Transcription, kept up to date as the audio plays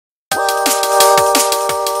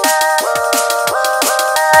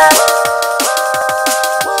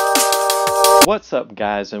What's up,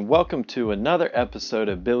 guys, and welcome to another episode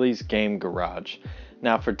of Billy's Game Garage.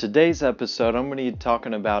 Now, for today's episode, I'm going to be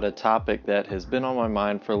talking about a topic that has been on my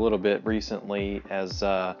mind for a little bit recently, as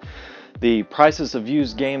the prices of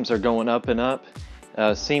used games are going up and up,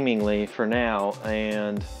 seemingly for now,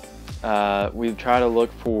 and we've tried to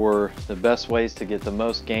look for the best ways to get the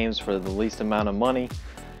most games for the least amount of money.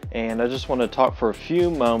 And I just want to talk for a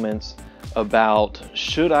few moments about,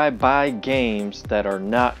 should I buy games that are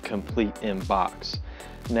not complete in box?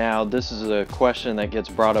 Now, this is a question that gets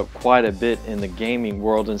brought up quite a bit in the gaming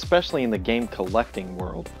world, and especially in the game collecting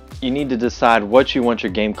world. You need to decide what you want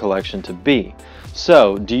your game collection to be.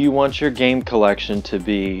 So, do you want your game collection to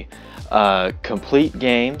be complete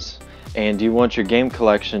games? And do you want your game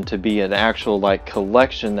collection to be an actual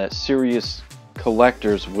collection that serious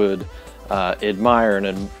collectors would admire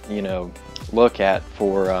and look at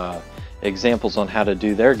for examples on how to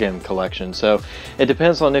do their game collection? So it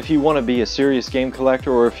depends on if you want to be a serious game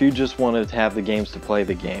collector or if you just want to have the games to play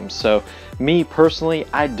the games. So me personally,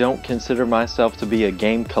 I don't consider myself to be a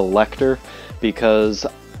game collector because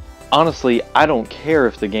honestly, I don't care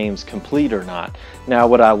if the game's complete or not. Now,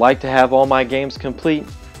 would I like to have all my games complete?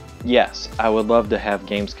 Yes, I would love to have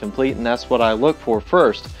games complete, and that's what I look for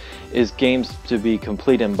first, is games to be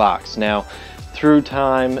complete in box. Now, through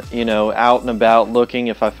time, out and about looking,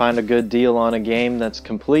 if I find a good deal on a game that's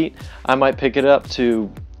complete, I might pick it up to,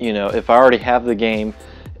 if I already have the game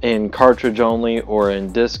in cartridge only or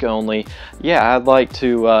in disc only, yeah, I'd like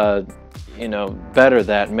to better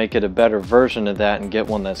that and make it a better version of that and get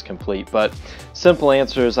one that's complete. But simple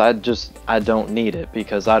answer is I don't need it,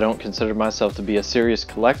 because I don't consider myself to be a serious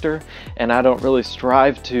collector, and I don't really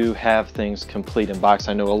strive to have things complete in box.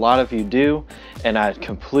 I know a lot of you do, and I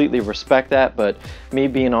completely respect that, but me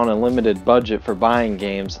being on a limited budget for buying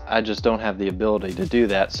games, I just don't have the ability to do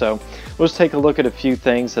that. So let's take a look at a few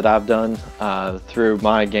things that I've done through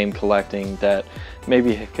my game collecting that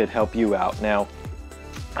maybe could help you out. Now,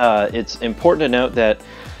 it's important to note that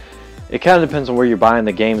it kind of depends on where you're buying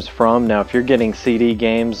the games from. Now, if you're getting CD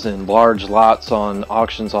games in large lots on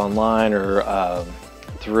auctions online or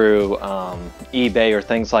through eBay or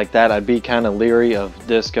things like that, I'd be kind of leery of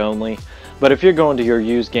disc only. But if you're going to your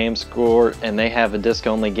used game store and they have a disc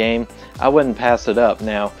only game, I wouldn't pass it up.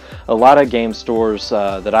 Now, a lot of game stores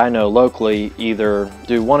that I know locally either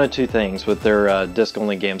do one of two things with their disc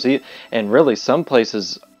only games, and really some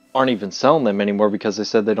places aren't even selling them anymore because they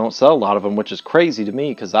said they don't sell a lot of them, which is crazy to me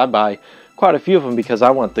because I buy quite a few of them because I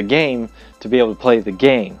want the game to be able to play the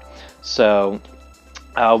game. So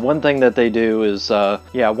one thing that they do is,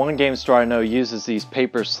 one game store I know uses these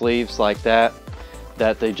paper sleeves like that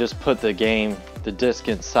they just put the disc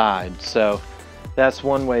inside. So that's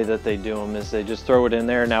one way that they do them, is they just throw it in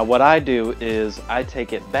there. Now what I do is I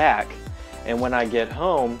take it back, and when I get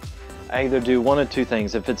home, I either do one of two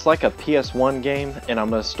things. If it's like a PS1 game and I'm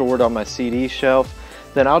going to store it on my CD shelf,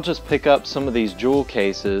 then I'll just pick up some of these jewel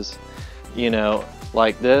cases,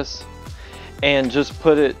 like this, and just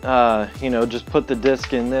put it, just put the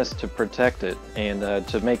disc in this to protect it and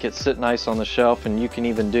to make it sit nice on the shelf. And you can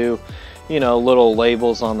even do, little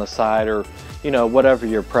labels on the side, or, whatever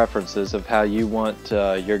your preference is of how you want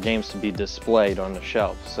your games to be displayed on the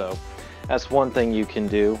shelf. So that's one thing you can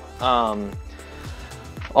do.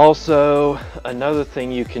 Also, another thing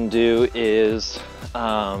you can do is,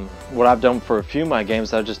 what I've done for a few of my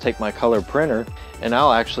games, I just take my color printer and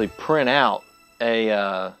I'll actually print out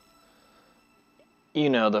a,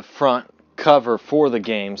 the front cover for the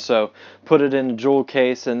game. So put it in the jewel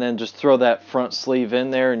case and then just throw that front sleeve in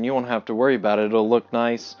there, and you won't have to worry about it. It'll look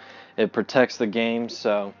nice. It protects the game.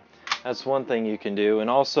 So that's one thing you can do. And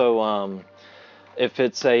also, if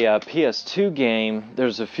it's a PS2 game,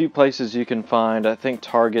 there's a few places you can find. I think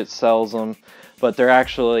Target sells them, but they're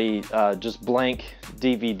actually just blank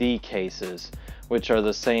DVD cases, which are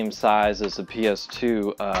the same size as a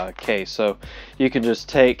PS2 case. So you can just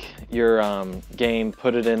take your game,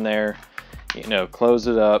 put it in there, close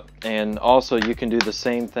it up, and also you can do the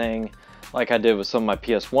same thing like I did with some of my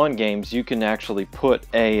PS1 games. You can actually put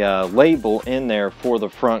a label in there for the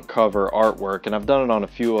front cover artwork, and I've done it on a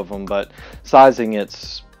few of them, but sizing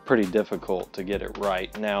it's pretty difficult to get it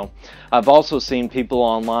right. Now, I've also seen people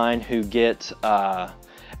online who get,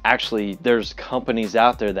 actually there's companies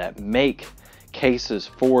out there that make cases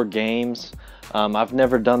for games. I've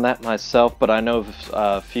never done that myself, but I know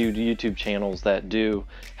a few YouTube channels that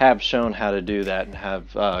have shown how to do that and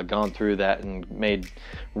have gone through that and made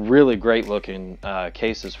really great looking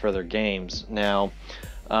cases for their games. Now,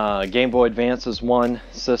 Game Boy Advance is one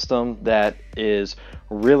system that is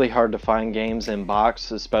really hard to find games in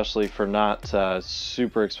box, especially for not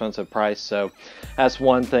super expensive price. So that's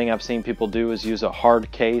one thing I've seen people do, is use a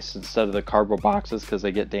hard case instead of the cardboard boxes, because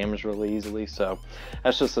they get damaged really easily. So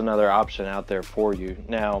that's just another option out there for you.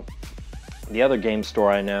 Now, the other game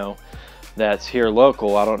store I know that's here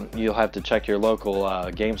local, you'll have to check your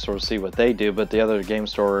local game store to see what they do, but the other game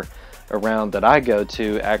store around that I go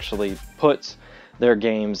to actually puts their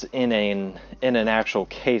games in an actual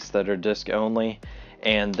case that are disc only,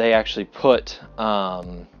 and they actually put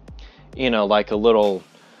you know, like a little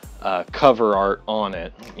cover art on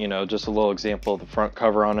it, you know, just a little example of the front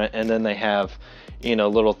cover on it, and then they have, you know,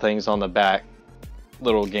 little things on the back,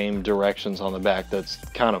 little game directions on the back. That's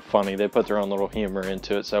kind of funny. They put their own little humor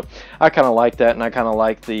into it, so I kind of like that, and I kind of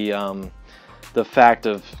like the fact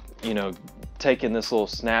of, you know, taking this little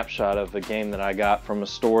snapshot of a game that I got from a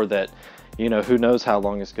store that, you know, who knows how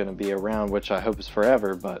long it's going to be around, which I hope is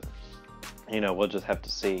forever, but, you know, we'll just have to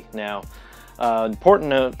see. Now, important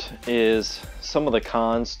note is some of the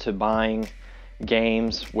cons to buying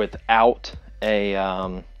games without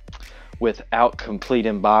complete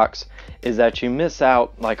in box is that you miss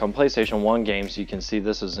out, like on PlayStation 1 games. You can see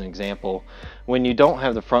this as an example. When you don't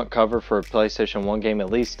have the front cover for a PlayStation 1 game,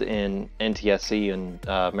 at least in NTSC in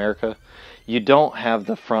America, you don't have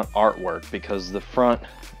the front artwork, because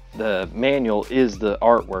the manual is the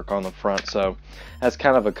artwork on the front. So that's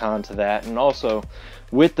kind of a con to that. And also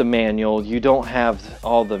with the manual, you don't have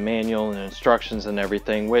all the manual and instructions and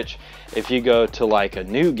everything, which if you go to like a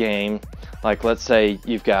new game, like let's say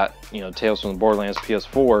you've got, you know, Tales from the Borderlands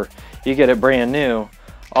PS4, you get it brand new,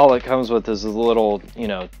 all it comes with is a little, you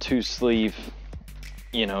know, 2-sleeve,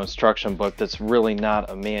 you know, instruction book that's really not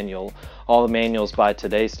a manual. All the manuals by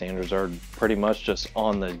today's standards are pretty much just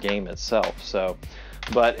on the game itself. So,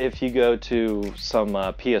 but if you go to some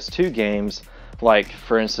PS2 games, like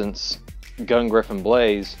for instance Gun Griffin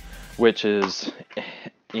Blaze, which is,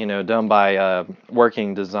 you know, done by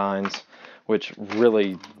Working Designs, which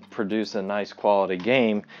really produce a nice quality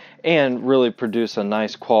game and really produce a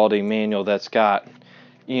nice quality manual that's got,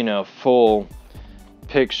 you know, full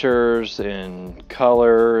pictures and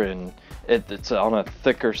color, and it's on a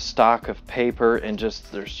thicker stock of paper, and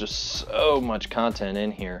just there's just so much content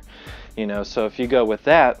in here, you know. So if you go with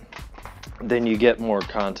that, then you get more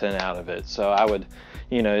content out of it. So I would,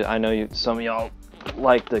 you know, I know some of y'all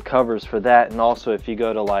like the covers for that. And also if you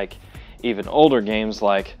go to like even older games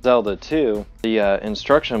like Zelda 2, the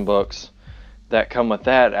instruction books that come with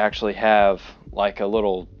that actually have like a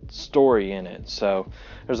little story in it. So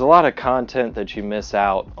there's a lot of content that you miss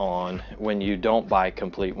out on when you don't buy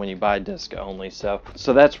complete, when you buy disc only. So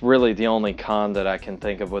that's really the only con that I can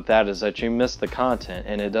think of with that, is that you miss the content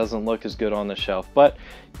and it doesn't look as good on the shelf. But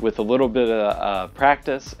with a little bit of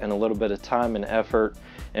practice and a little bit of time and effort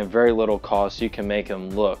and very little cost, you can make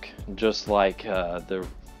them look just like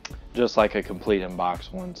a complete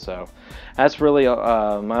in-box one. So that's really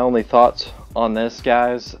my only thoughts on this,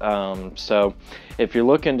 guys. So if you're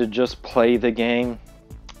looking to just play the game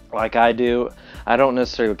like I do, I don't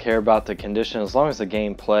necessarily care about the condition. As long as the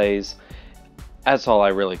game plays, that's all I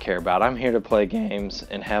really care about. I'm here to play games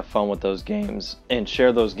and have fun with those games and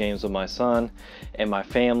share those games with my son and my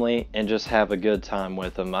family and just have a good time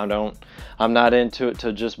with them. I'm not into it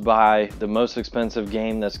to just buy the most expensive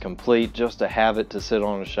game that's complete just to have it to sit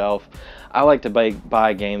on a shelf. I like to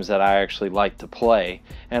buy games that I actually like to play,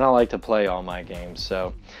 and I like to play all my games.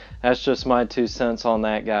 So that's just my 2 cents on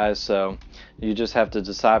that, guys. So you just have to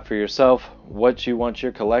decide for yourself what you want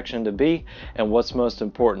your collection to be and what's most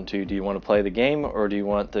important to you. Do you want to play the game, or do you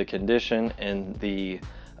want the condition and the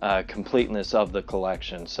completeness of the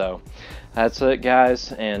collection? So that's it,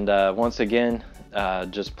 guys. And once again,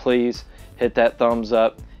 just please hit that thumbs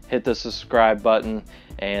up, hit the subscribe button,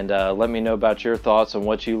 and let me know about your thoughts on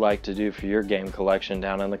what you like to do for your game collection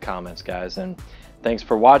down in the comments, guys. And thanks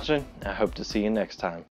for watching. I hope to see you next time.